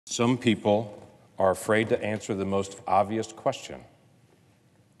Some people are afraid to answer the most obvious question.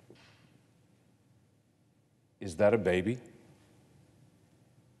 Is that a baby?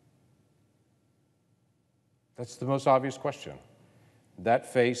 That's the most obvious question.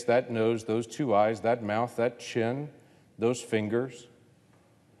 That face, that nose, those two eyes, that mouth, that chin, those fingers.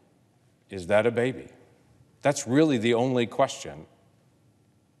 Is that a baby? That's really the only question.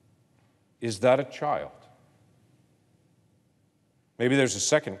 Is that a child? Maybe there's a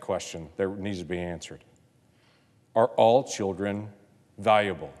second question that needs to be answered. Are all children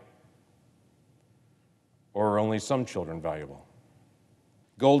valuable? Or are only some children valuable?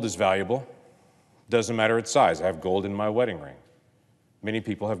 Gold is valuable. Doesn't matter its size. I have gold in my wedding ring. Many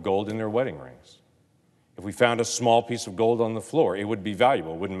people have gold in their wedding rings. If we found a small piece of gold on the floor, it would be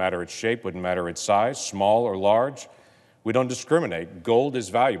valuable. It wouldn't matter its shape, wouldn't matter its size, small or large. We don't discriminate. Gold is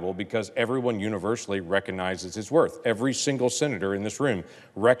valuable because everyone universally recognizes its worth. Every single senator in this room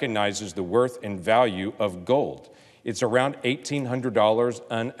recognizes the worth and value of gold. It's around $1,800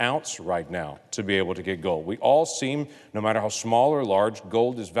 an ounce right now to be able to get gold. We all seem, no matter how small or large,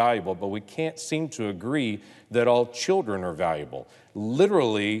 gold is valuable, but we can't seem to agree that all children are valuable.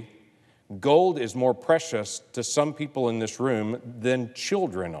 Literally, gold is more precious to some people in this room than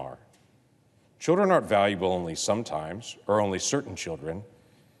children are. Children aren't valuable only sometimes, or only certain children.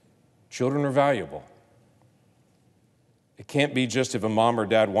 Children are valuable. It can't be just if a mom or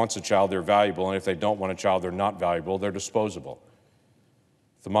dad wants a child, they're valuable, and if they don't want a child, they're not valuable, they're disposable.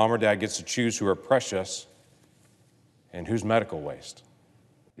 If the mom or dad gets to choose who are precious and who's medical waste.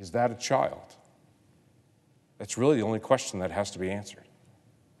 Is that a child? That's really the only question that has to be answered.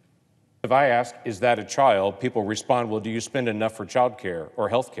 If I ask, is that a child, people respond, well, do you spend enough for child care or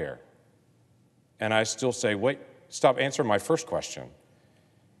health care? And I still say, wait, stop answering my first question.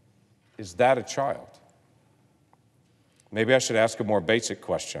 Is that a child? Maybe I should ask a more basic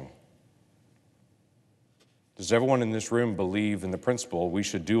question. Does everyone in this room believe in the principle we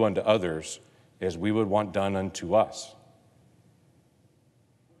should do unto others as we would want done unto us?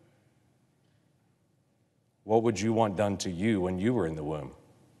 What would you want done to you when you were in the womb?